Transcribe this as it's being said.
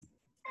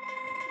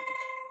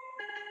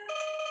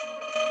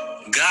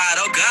God,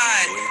 oh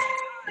God.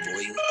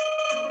 Boy.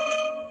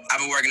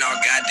 I've been working all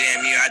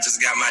goddamn year. I just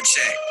got my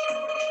check.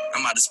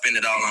 I'm about to spend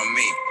it all on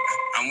me.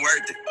 I'm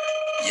worth it.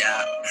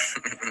 Yeah.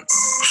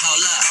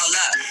 Hold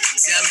up.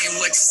 Tell me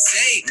what you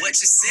say. Pull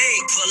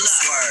up.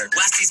 Swerve.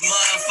 Watch these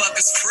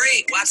motherfuckers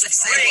freak. Watch them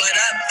say what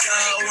up,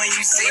 though, when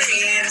you see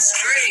me in the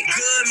street.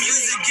 Good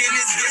music in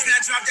this bitch.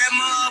 Now drop that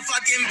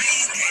motherfucking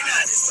beat. Hey,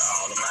 now this for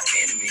all of my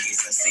enemies.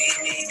 I see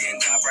me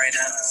getting caught right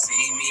now.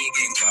 See me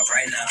getting caught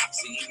right now.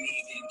 See me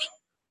getting caught.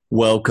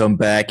 Welcome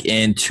back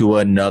into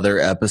another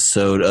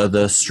episode of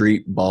the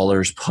Street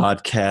Ballers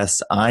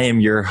podcast. I am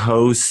your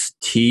host,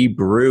 T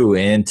Brew,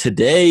 and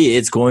today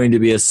it's going to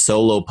be a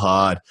solo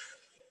pod.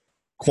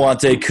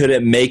 Quante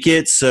couldn't make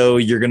it, so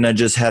you're going to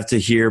just have to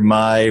hear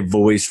my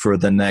voice for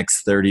the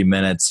next 30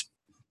 minutes.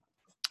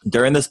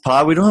 During this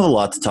pod, we don't have a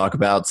lot to talk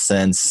about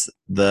since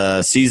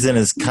the season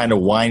is kind of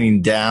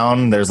winding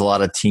down. There's a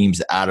lot of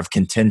teams out of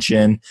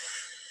contention,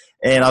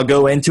 and I'll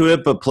go into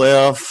it, but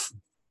playoff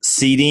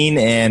seeding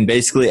and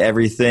basically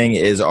everything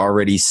is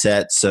already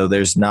set, so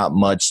there's not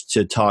much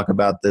to talk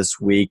about this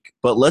week.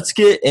 But let's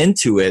get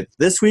into it.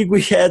 This week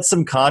we had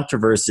some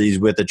controversies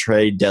with the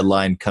trade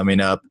deadline coming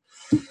up.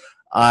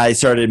 I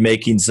started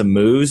making some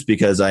moves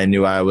because I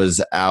knew I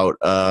was out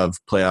of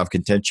playoff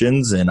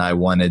contentions and I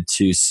wanted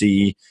to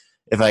see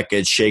if I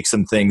could shake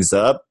some things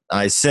up.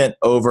 I sent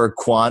over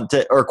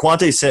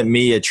Quante sent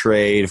me a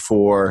trade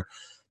for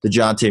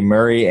DeJounte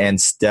Murray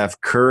and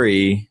Steph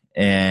Curry,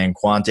 and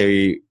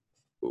Quante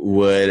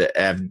would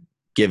have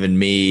given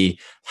me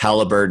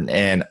Halliburton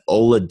and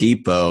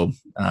Oladipo.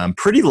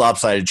 Pretty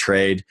lopsided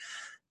trade,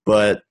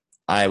 but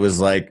I was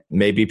like,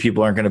 maybe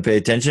people aren't going to pay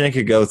attention. It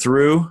could go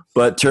through.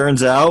 But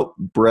turns out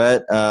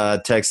Brett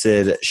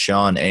texted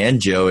Sean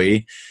and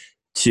Joey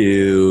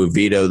to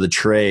veto the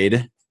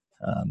trade.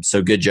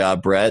 So good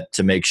job, Brett,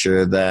 to make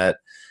sure that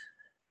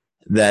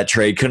that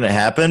trade couldn't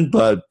happen.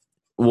 But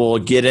we'll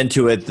get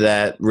into it.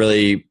 That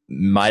really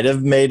might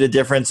have made a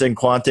difference in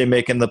Quante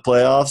making the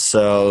playoffs.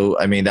 So,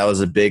 I mean, that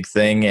was a big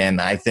thing,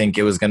 and I think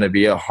it was going to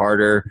be a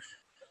harder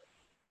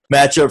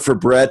matchup for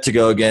Brett to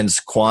go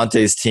against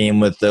Quante's team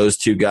with those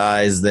two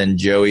guys than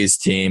Joey's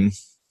team.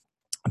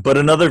 But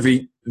another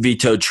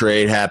veto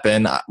trade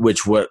happened,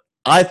 which what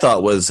I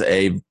thought was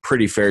a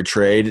pretty fair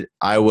trade.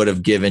 I would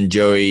have given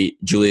Joey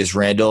Julius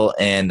Randle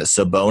and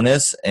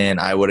Sabonis, and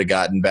I would have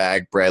gotten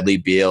back Bradley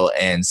Beal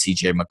and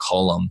CJ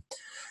McCollum.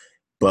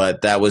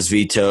 But that was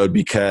vetoed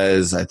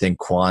because I think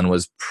Quan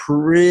was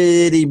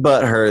pretty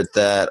butthurt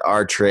that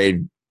our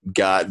trade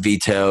got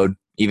vetoed,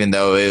 even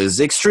though it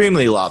was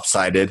extremely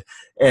lopsided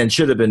and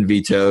should have been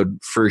vetoed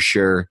for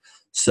sure.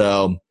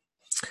 So,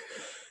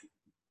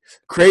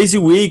 crazy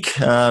week.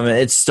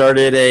 It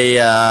started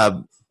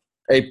a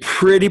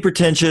pretty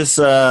pretentious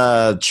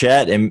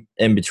chat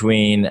in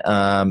between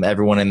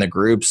everyone in the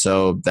group.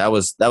 So that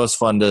was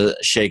fun to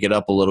shake it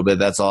up a little bit.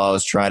 That's all I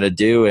was trying to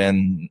do,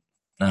 and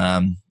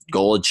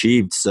goal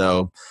achieved.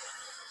 So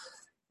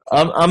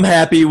I'm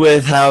happy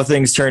with how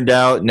things turned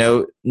out.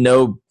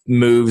 No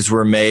moves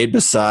were made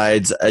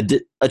besides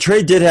a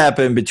trade did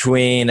happen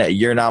between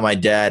You're Not My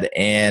Dad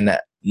and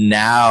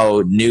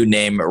now new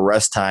name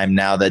Russ Time,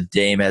 now that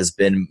Dame has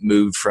been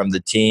moved from the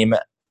team.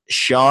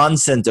 Sean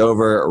sent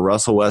over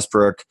Russell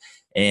Westbrook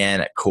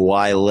and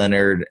Kawhi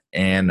Leonard,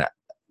 and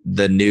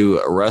the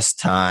new Russ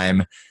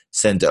Time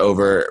sent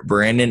over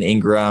Brandon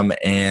Ingram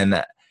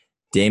and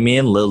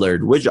Damian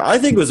Lillard, which I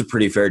think was a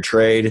pretty fair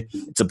trade.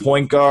 It's a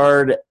point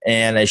guard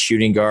and a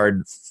shooting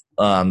guard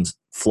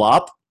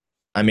flop.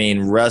 I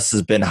mean, Russ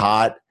has been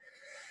hot,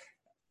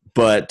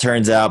 but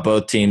turns out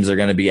both teams are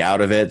going to be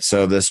out of it.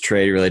 So this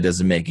trade really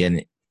doesn't make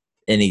any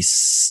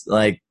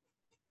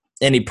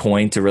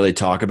point to really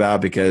talk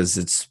about because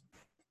it's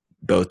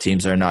both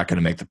teams are not going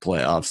to make the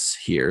playoffs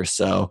here.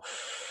 So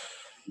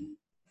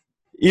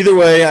either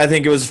way, I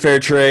think it was a fair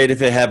trade.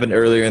 If it happened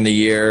earlier in the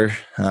year,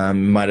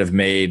 might have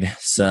made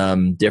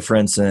some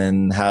difference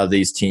in how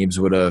these teams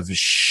would have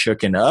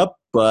shooken up.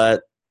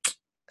 But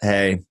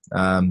hey,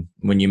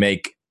 when you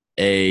make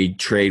a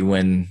trade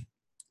when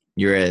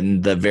you're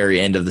in the very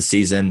end of the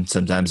season,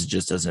 sometimes it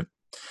just doesn't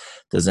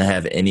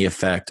have any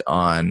effect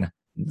on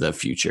the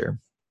future.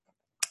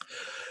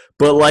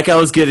 But like I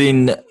was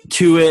getting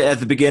to it at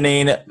the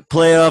beginning,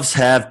 playoffs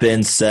have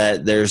been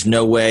set. There's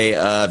no way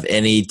of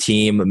any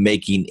team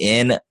making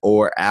in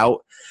or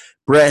out.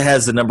 Brett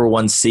has the number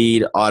 1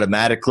 seed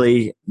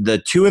automatically. The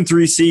 2 and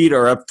 3 seed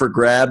are up for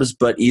grabs,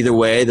 but either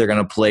way, they're going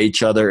to play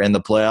each other in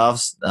the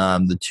playoffs.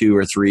 The 2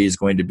 or 3 is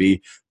going to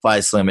be Phi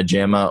Slamma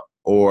Jamma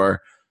or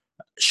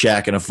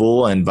Shaq and a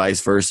Fool, and vice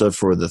versa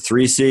for the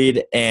 3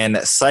 seed. And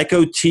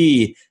Psycho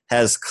T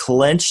has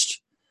clinched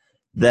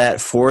that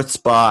 4th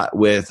spot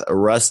with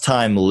Russ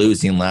Time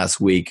losing last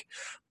week.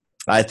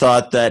 I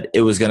thought that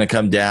it was going to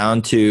come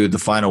down to the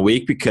final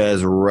week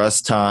because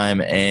Russ Time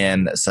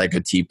and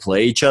Psycho T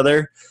play each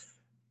other.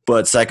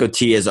 But Psycho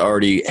T has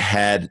already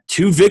had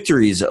 2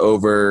 victories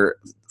over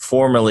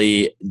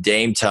formerly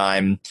Dame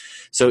Time.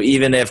 So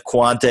even if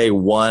Quante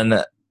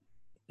won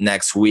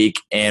next week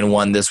and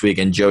won this week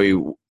and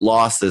Joey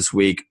lost this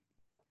week,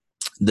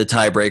 the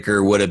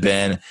tiebreaker would have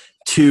been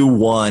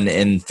 2-1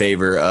 in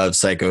favor of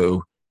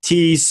Psycho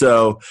T.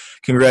 So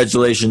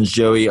congratulations,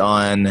 Joey,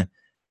 on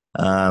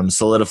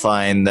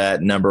solidifying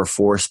that number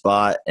 4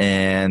 spot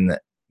and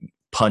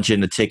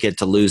punching a ticket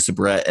to lose to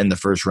Brett in the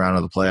first round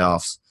of the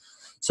playoffs.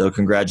 So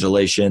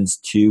congratulations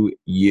to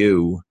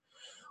you.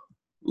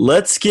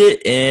 Let's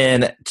get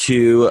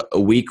into a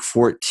Week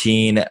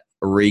 14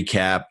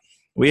 recap.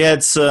 We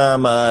had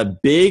some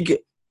big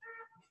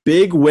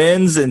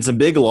wins and some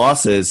big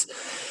losses.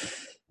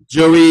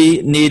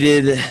 Joey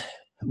needed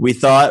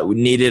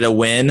a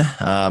win,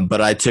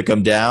 but I took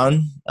him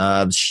down.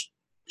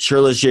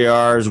 Shirley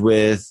JR's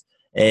with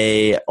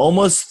a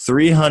almost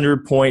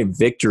 300-point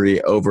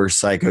victory over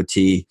Psycho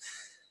T.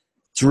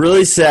 It's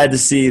really sad to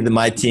see that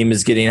my team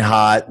is getting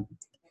hot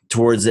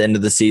towards the end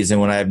of the season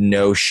when I have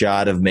no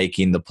shot of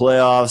making the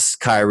playoffs.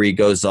 Kyrie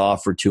goes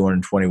off for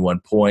 221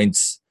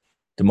 points.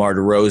 DeMar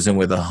DeRozan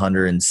with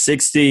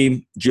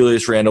 160.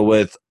 Julius Randle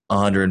with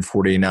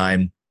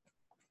 149.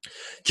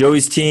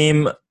 Joey's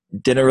team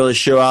didn't really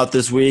show out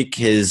this week.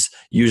 His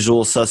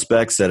usual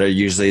suspects that are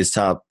usually his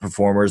top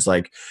performers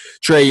like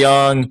Trae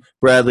Young,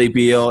 Bradley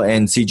Beal,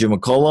 and CJ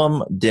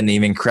McCollum didn't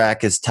even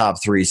crack his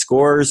top 3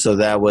 scorers, so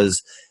that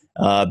was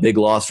a big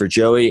loss for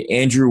Joey.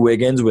 Andrew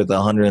Wiggins with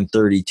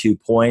 132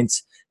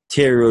 points,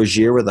 Terry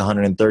Rozier with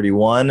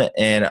 131,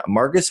 and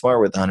Marcus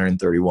Smart with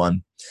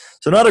 131.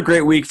 So not a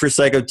great week for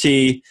Psycho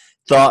T.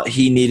 Thought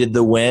he needed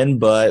the win,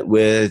 but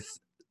with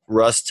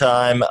Rust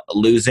Time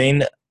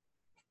losing,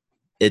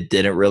 it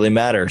didn't really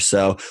matter.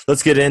 So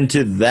let's get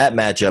into that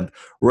matchup.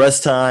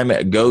 Rust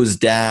Time goes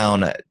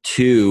down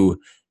to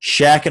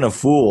Shaq and a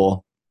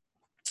Fool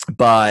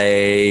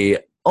by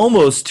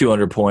almost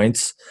 200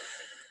 points.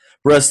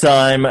 Rust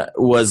Time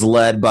was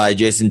led by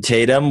Jason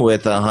Tatum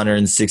with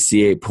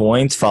 168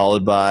 points,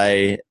 followed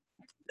by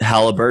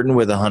Halliburton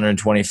with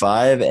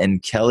 125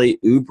 and Kelly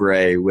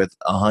Oubre with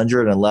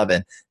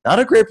 111. Not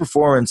a great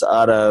performance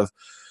out of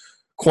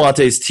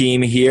Quante's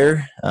team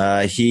here.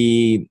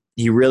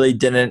 He really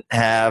didn't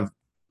have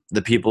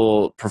the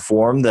people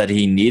perform that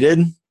he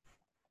needed.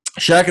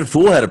 Shaq and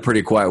Fool had a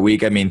pretty quiet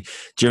week. I mean,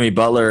 Jimmy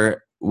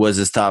Butler was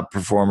his top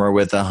performer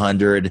with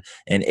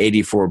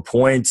 184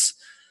 points,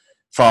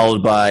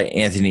 followed by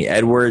Anthony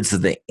Edwards,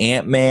 the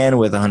Ant-Man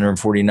with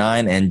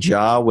 149, and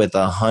Ja with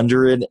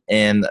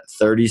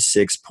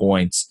 136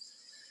 points.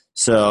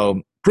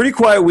 So pretty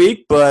quiet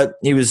week, but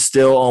he was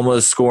still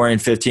almost scoring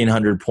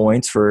 1,500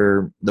 points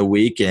for the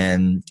week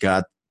and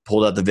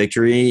pulled out the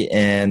victory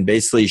and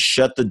basically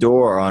shut the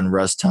door on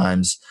Rust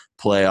Time's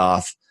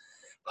playoff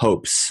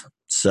hopes.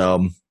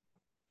 So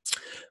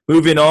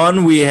moving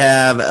on, we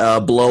have a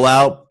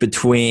blowout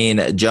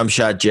between Jump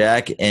Shot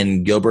Jack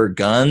and Gilbert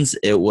Guns.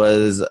 It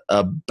was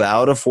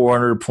about a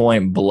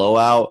 400-point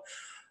blowout.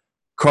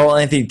 Karl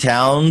Anthony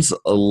Towns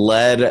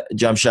led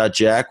Jump Shot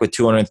Jack with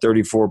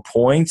 234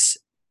 points.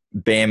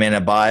 Bam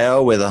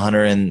Adebayo with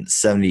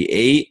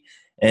 178.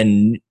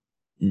 And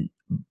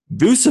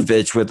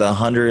Vucevic with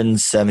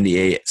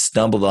 178.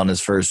 Stumbled on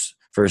his first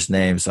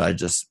name, so I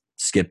just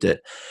skipped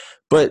it.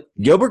 But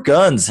Gilbert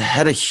Guns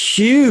had a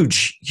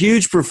huge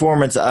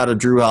performance out of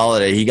Drew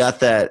Holiday. He got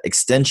that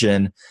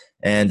extension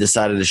and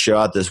decided to show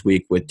out this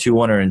week with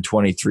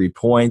 223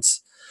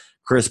 points.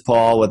 Chris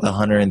Paul with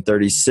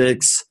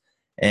 136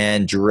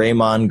 and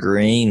Draymond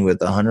Green with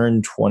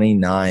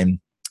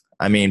 129.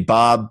 I mean,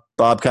 Bob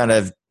kind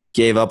of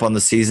gave up on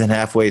the season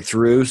halfway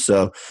through,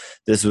 so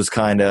this was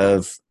kind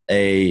of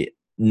a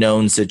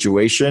known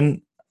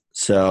situation.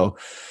 So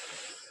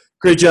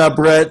great job,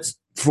 Brett,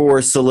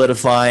 for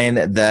solidifying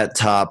that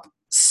top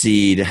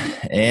seed.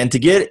 And to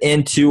get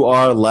into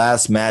our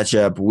last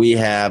matchup, we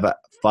have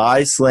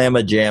Phi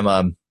Slamma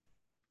Jamma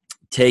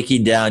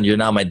taking down You're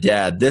Not My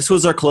Dad. This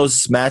was our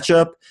closest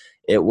matchup.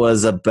 It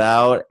was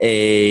about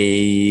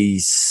a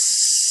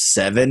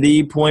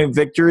 70-point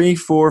victory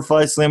for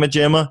Phi Slamma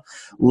Jamma,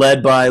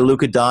 led by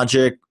Luka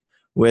Doncic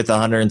with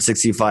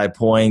 165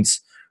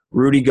 points,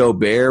 Rudy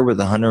Gobert with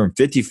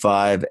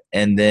 155,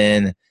 and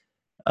then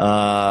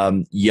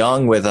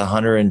Young with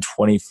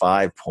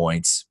 125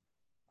 points.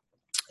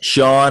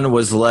 Sean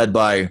was led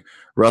by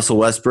Russell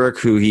Westbrook,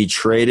 who he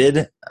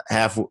traded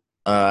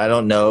I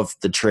don't know if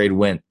the trade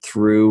went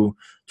through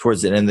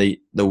towards the end of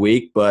the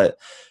week, but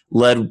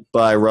led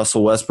by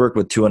Russell Westbrook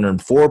with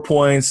 204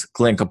 points,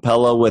 Clint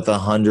Capella with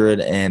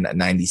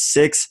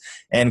 196,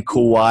 and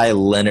Kawhi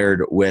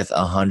Leonard with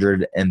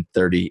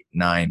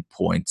 139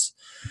 points.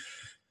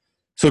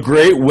 So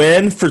great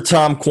win for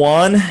Tom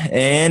Quan,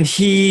 and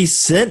he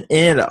sent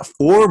in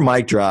 4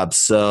 mic drops.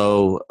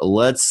 So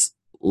let's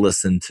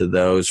listen to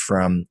those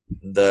from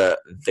the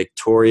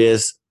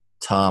victorious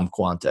Tom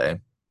Quante.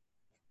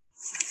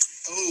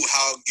 Oh,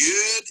 how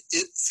good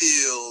it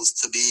feels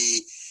to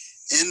be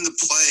in the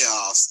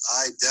playoffs.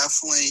 I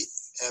definitely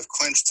have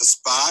clinched a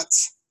spot,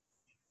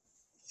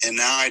 and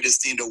now I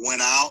just need to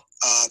win out.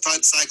 I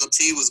thought Cycle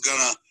T was going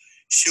to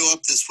show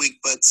up this week,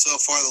 but so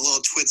far the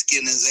little twit's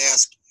getting his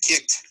ass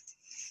kicked.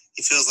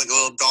 He feels like a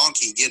little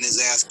donkey getting his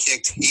ass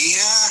kicked.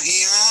 Yeah.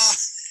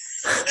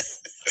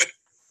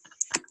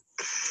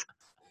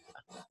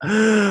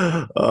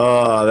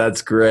 Oh,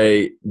 that's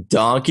great.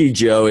 Donkey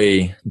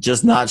Joey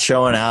just not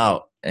showing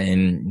out.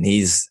 And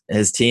his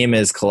team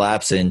is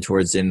collapsing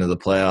towards the end of the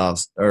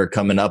playoffs or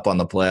coming up on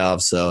the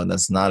playoffs, so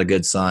that's not a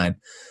good sign.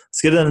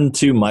 Let's get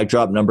into mic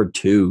drop number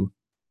 2.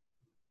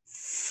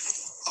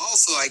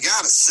 Also, I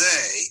gotta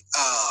say,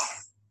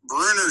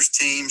 Bruner's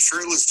team,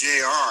 Shirtless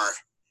JR,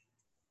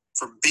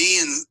 for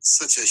being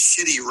such a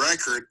shitty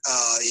record,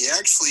 he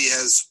actually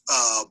has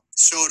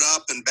showed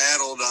up and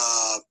battled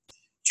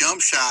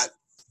jump shot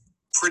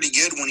pretty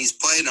good when he's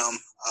played them.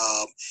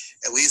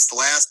 At least the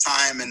last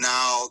time, and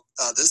now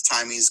this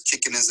time he's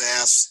kicking his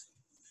ass.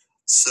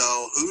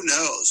 So who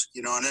knows?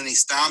 And then he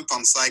stomped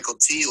on Cycle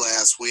T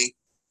last week.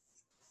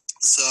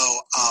 So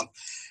I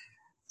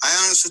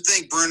honestly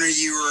think, Bruner,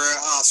 you were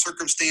a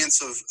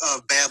circumstance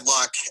of bad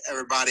luck.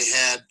 Everybody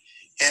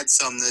had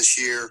some this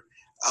year.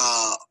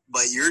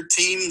 But your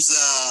team's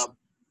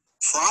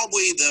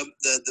probably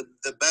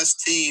the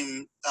best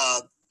team,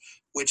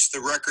 which the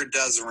record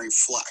doesn't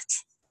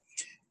reflect.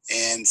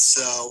 And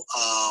so,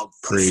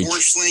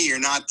 unfortunately, you're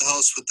not the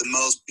host with the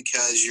most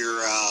because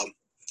your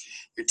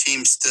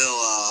team still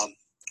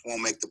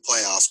won't make the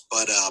playoffs.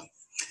 But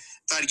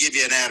thought I'd give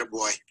you an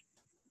attaboy.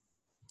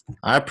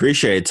 I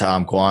appreciate it,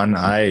 Tom Quan.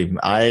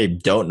 I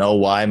don't know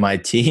why my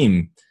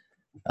team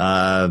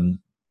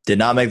did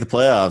not make the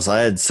playoffs.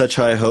 I had such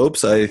high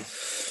hopes. I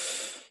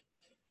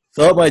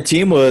thought my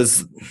team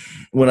was,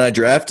 when I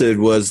drafted,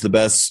 was the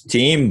best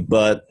team,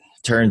 but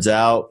turns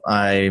out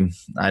I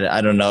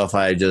don't know if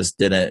I just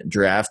didn't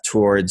draft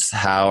towards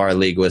how our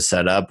league was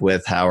set up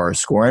with how our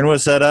scoring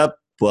was set up,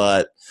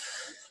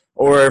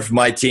 or if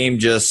my team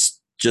just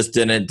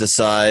didn't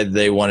decide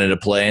they wanted to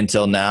play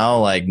until now.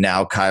 Like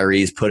now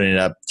Kyrie's putting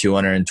up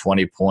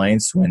 220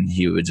 points when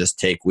he would just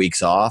take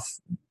weeks off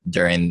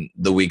during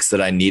the weeks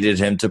that I needed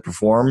him to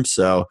perform.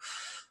 So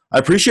I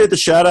appreciate the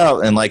shout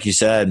out. And like you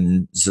said,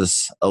 it's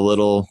just a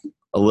little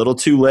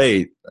too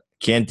late.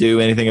 Can't do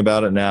anything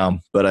about it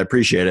now, but I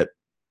appreciate it.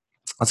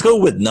 Let's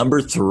go with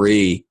number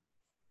 3.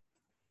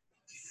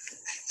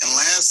 And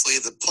lastly,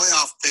 the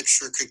playoff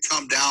picture could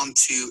come down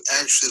to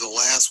actually the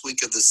last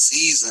week of the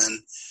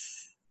season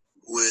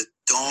with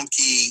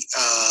Donkey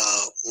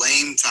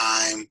Lame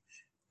Time,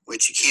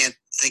 which you can't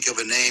think of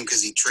a name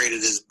because he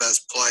traded his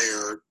best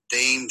player,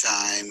 Dame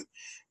Time.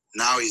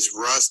 Now he's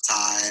Rust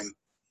Time.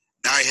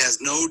 Now he has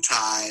no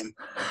time,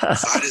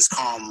 so I just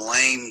call him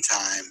Lame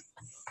Time.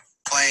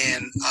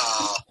 Playing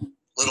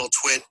Little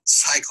Twit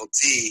Cycle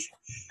T.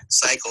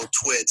 Cycle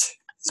Twit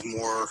is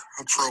more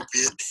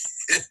appropriate.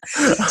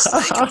 So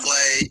they can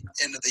play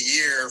end of the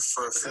year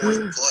for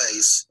 4th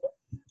place,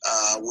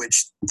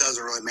 which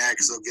doesn't really matter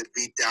because they'll get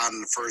beat down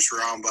in the first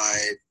round by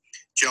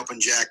Jumpin'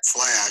 Jack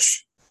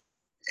Flash.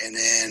 And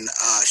then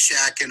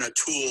Shaq and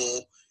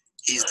Atul,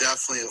 he's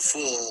definitely a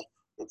fool,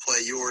 will play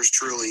yours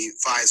truly,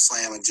 5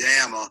 Slam and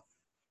Jamma,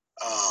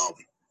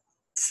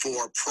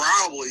 for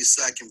probably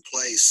 2nd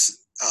place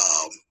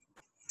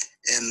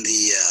in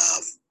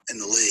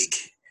the league.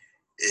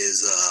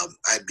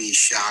 I'd be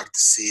shocked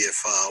to see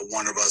if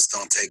one of us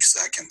don't take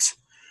 2nd.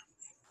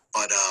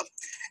 But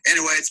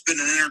anyway, it's been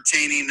an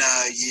entertaining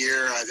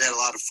year. I've had a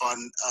lot of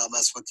fun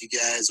messing with you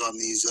guys on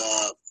these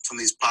some of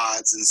these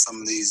pods and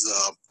some of these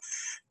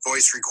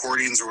voice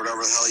recordings or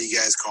whatever the hell you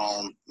guys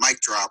call them, mic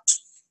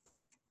drops.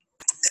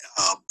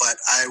 But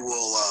I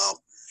will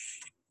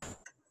look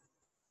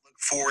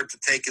forward to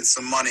taking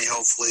some money,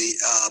 hopefully.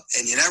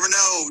 And you never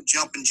know,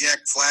 Jumpin' Jack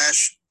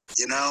Flash,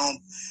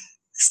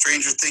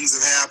 stranger things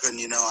have happened.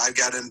 I've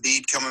got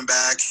Embiid coming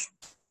back.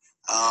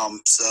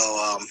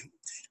 So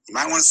you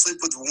might want to sleep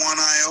with one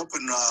eye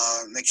open.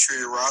 Make sure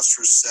your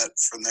roster's set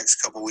for the next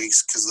couple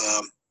weeks because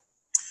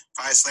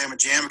 5 Slam and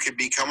Jam could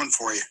be coming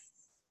for you.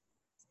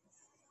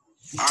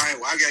 All right,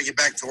 well, I got to get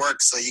back to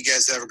work, so you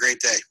guys have a great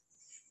day.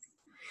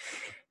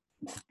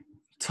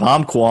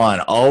 Tom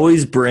Quan,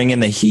 always bringing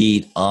the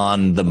heat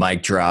on the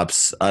mic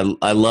drops.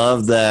 I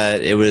love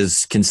that it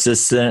was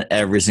consistent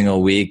every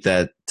single week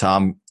that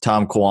Tom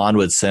Quan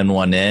would send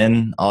one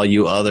in. All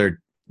you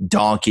other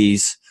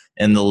donkeys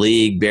in the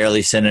league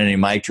barely send any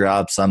mic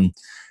drops. I'm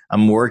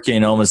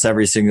working almost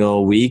every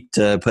single week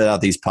to put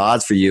out these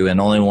pods for you,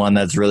 and only one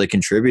that's really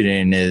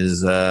contributing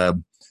is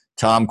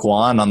Tom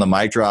Quan on the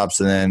mic drops,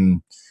 and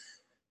then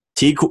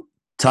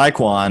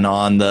Taekwon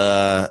on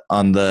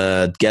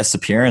the guest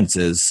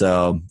appearances.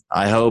 So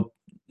I hope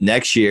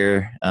next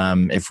year,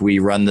 if we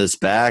run this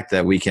back,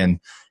 that we can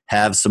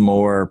have some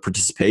more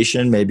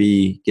participation,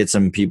 maybe get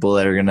some people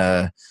that are going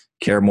to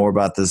care more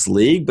about this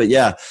league. But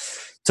yeah,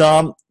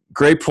 Tom,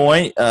 great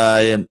point.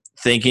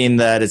 Thinking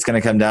that it's going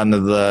to come down to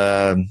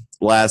the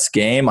last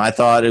game. I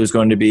thought it was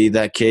going to be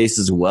that case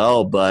as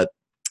well, but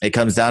it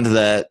comes down to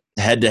that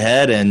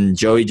head-to-head, and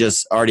Joey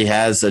just already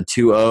has a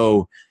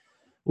 2-0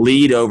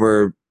 lead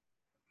over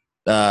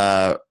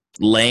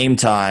Lame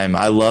Time.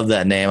 I love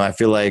that name. I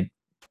feel like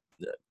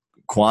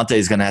Quante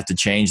is going to have to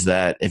change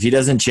that. If he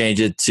doesn't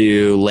change it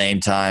to Lame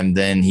Time,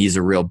 then he's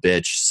a real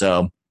bitch.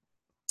 So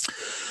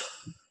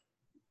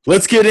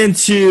let's get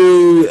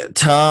into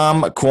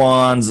Tom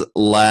Quan's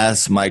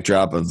last mic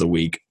drop of the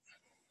week.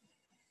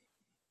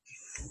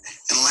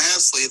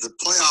 honestly, the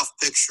playoff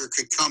picture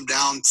could come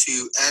down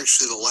to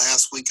actually the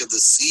last week of the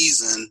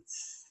season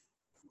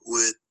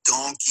with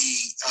donkey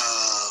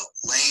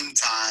lame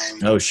time.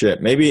 Oh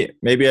shit! Maybe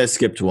I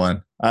skipped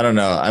one. I don't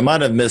know. I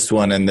might have missed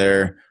one in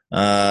there.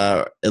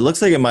 It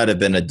looks like it might have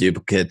been a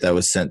duplicate that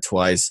was sent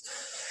twice.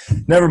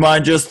 Never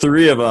mind, just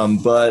 3 of them.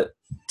 But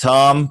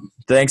Tom,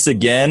 thanks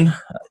again.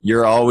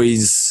 You're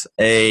always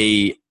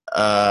a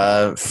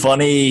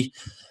funny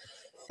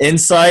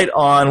insight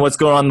on what's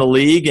going on in the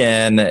league,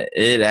 and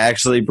it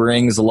actually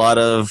brings a lot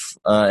of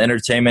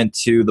entertainment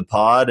to the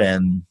pod.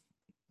 And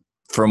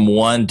from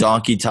one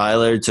Donkey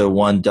Tyler to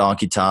one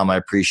Donkey Tom, I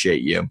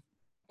appreciate you.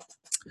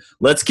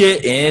 Let's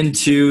get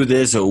into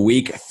this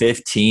Week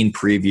 15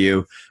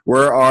 preview.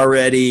 We're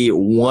already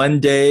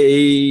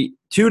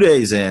 2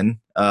 days in,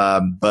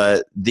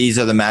 but these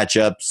are the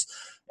matchups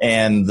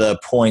and the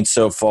points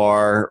so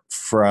far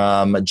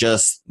from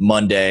just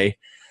Monday.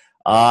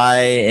 I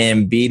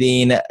am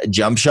beating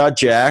Jump Shot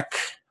Jack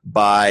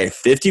by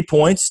 50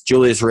 points.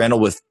 Julius Randle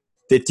with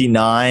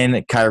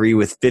 59, Kyrie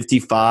with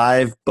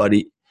 55,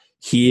 Buddy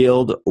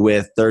Hield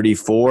with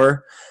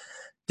 34.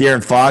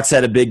 De'Aaron Fox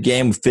had a big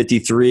game with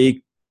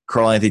 53.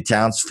 Karl-Anthony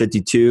Towns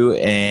 52,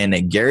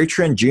 and Gary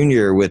Trent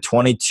Jr. with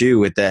 22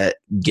 with that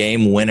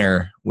game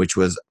winner, which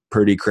was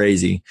pretty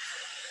crazy.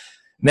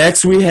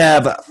 Next, we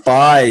have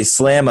Phi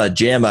Slamma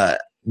Jamma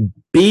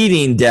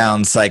beating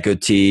down Psycho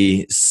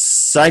T.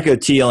 Psycho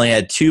T only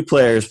had 2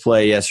 players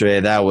play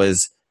yesterday. That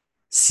was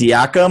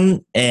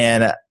Siakam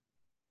and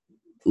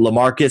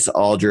LaMarcus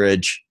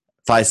Aldridge.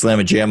 Phi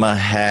Slamma Jamma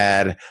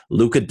had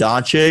Luka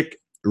Doncic,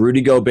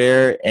 Rudy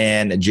Gobert,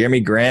 and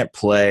Jeremy Grant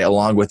play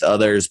along with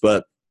others,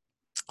 but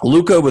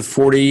Luka with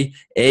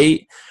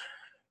 48,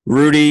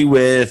 Rudy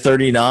with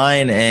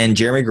 39, and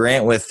Jeremy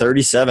Grant with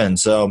 37.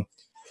 So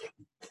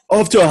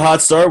off to a hot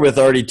start with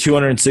already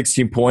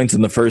 216 points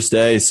in the first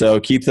day. So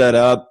keep that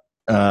up.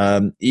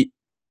 I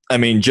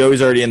mean,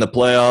 Joey's already in the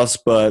playoffs,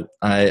 but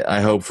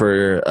I hope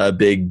for a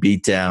big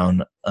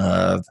beatdown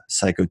of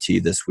Psycho T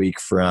this week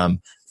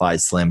from Phi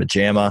Slamma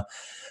Jamma.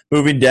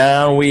 Moving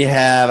down, we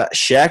have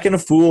Shaq and a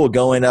Fool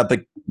going up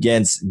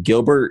against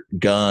Gilbert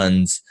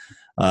Guns.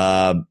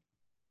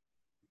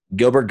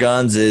 Gilbert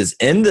Guns is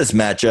in this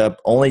matchup,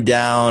 only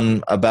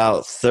down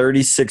about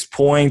 36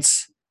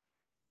 points.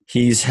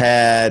 He's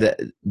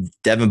had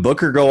Devin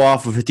Booker go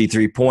off with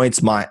 53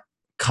 points, Mike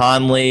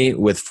Conley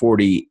with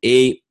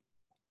 48,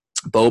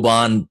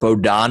 Boban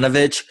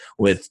Bogdanovic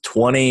with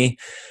 20.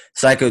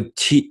 Shaq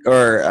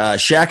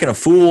and a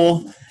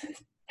Fool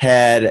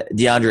had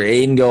DeAndre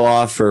Ayton go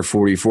off for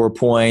 44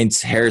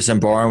 points, Harrison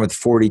Barnes with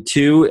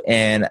 42,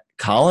 and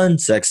Colin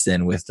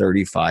Sexton with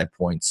 35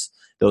 points.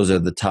 Those are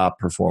the top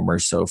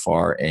performers so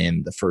far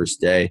in the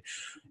first day.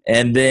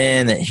 And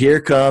then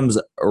here comes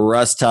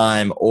Russ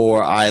time,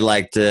 or I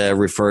like to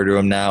refer to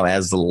him now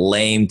as the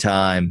lame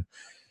time.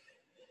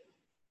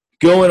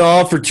 Going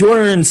off for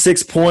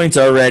 206 points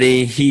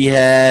already. He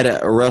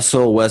had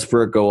Russell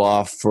Westbrook go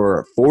off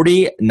for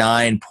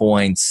 49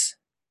 points.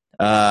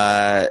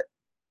 Kevin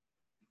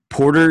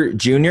Porter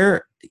Jr.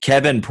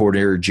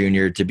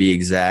 to be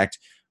exact,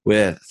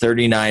 with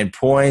 39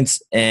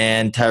 points,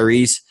 and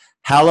Tyrese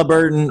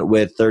Halliburton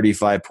with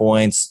 35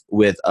 points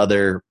with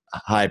other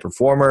high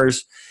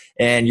performers.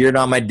 And You're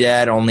Not My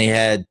Dad only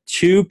had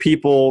 2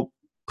 people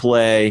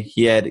play.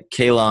 He had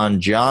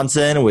Kalon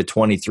Johnson with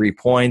 23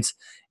 points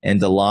and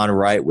DeLon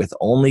Wright with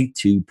only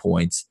 2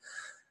 points.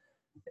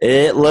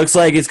 It looks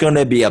like it's going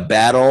to be a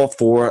battle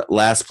for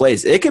last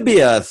place. It could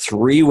be a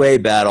 3-way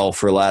battle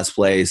for last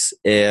place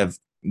if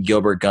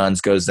Gilbert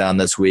Guns goes down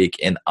this week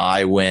and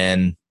I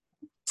win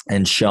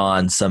and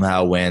Sean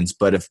somehow wins.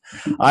 But if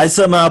I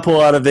somehow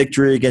pull out a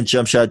victory against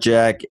Jump Shot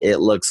Jack, it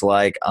looks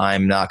like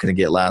I'm not going to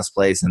get last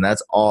place, and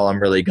that's all I'm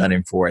really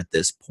gunning for at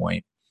this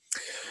point.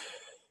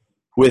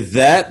 With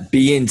that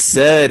being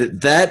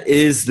said, that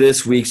is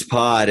this week's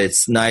pod.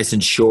 It's nice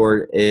and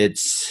short.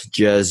 It's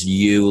just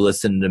you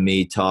listening to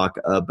me talk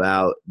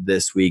about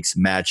this week's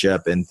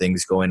matchup and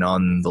things going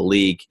on in the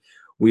league.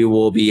 We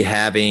will be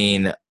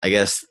having,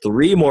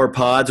 3 more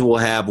pods. We'll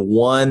have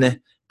 1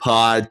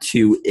 pod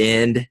to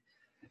end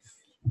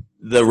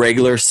the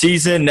regular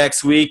season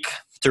next week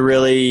to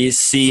really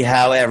see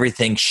how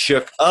everything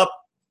shook up.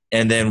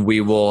 And then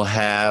we will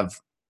have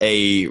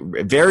a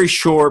very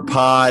short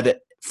pod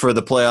for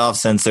the playoffs,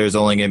 since there's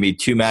only going to be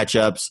 2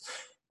 matchups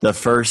the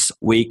first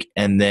week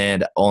and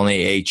then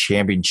only a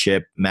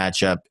championship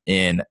matchup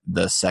in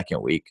the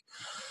second week.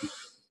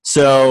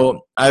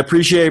 So I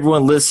appreciate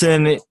everyone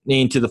listening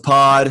to the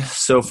pod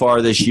so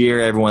far this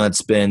year, everyone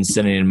that's been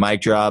sending in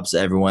mic drops,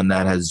 everyone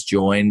that has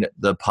joined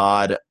the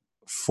pod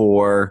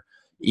for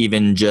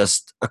even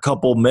just a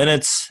couple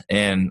minutes.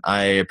 And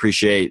I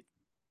appreciate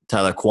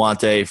Tyler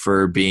Quante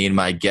for being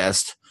my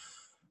guest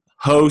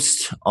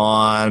host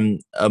on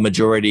a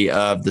majority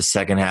of the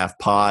second half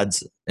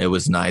pods. It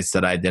was nice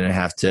that I didn't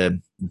have to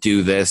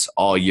do this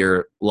all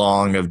year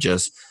long of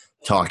just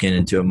talking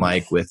into a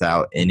mic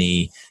without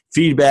any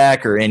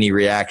feedback or any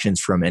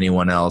reactions from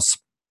anyone else.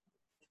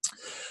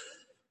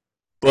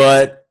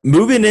 But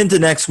moving into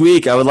next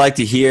week, I would like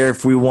to hear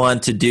if we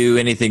want to do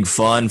anything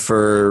fun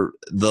for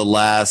the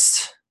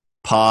last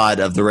pod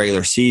of the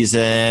regular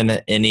season.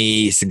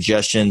 Any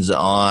suggestions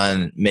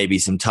on maybe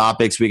some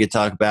topics we could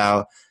talk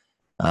about?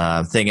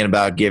 Thinking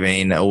about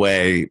giving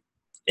away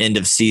end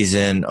of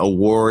season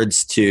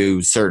awards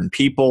to certain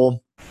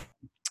people,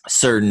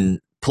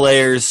 certain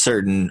players,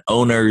 certain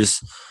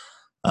owners.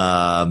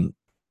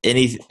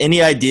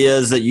 Any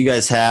ideas that you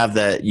guys have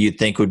that you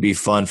think would be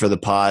fun for the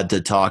pod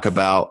to talk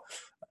about?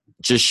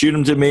 Just shoot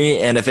them to me.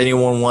 And if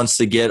anyone wants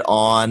to get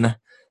on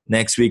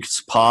next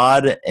week's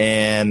pod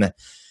and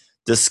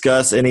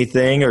discuss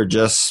anything or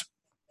just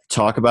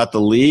talk about the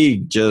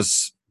league,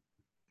 just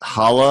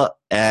holla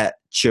at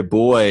your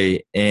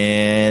boy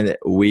and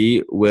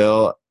we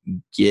will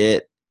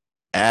get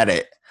at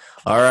it.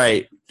 All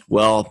right.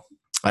 Well,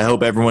 I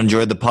hope everyone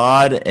enjoyed the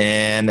pod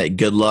and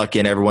good luck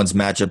in everyone's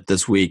matchup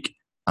this week.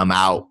 I'm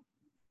out.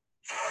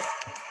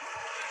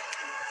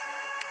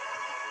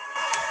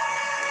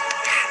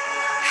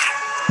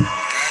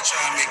 I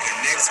try to make the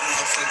next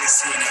motherfucking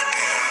scene up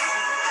there.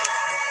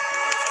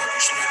 Fucking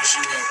shit the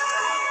shit up.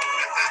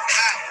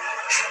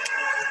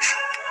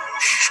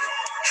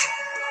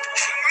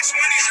 Much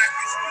money like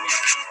this?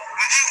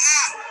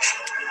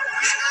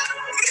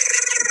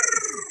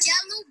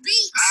 Jello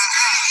beats.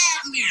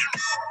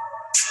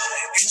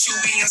 Get you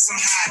be on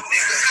some hot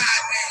nigga.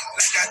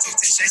 Like I told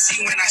Tisha, see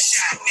when I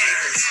shot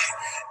niggas.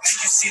 Like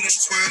you seen him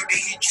twirl,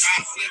 then he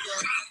drop nigga.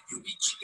 You be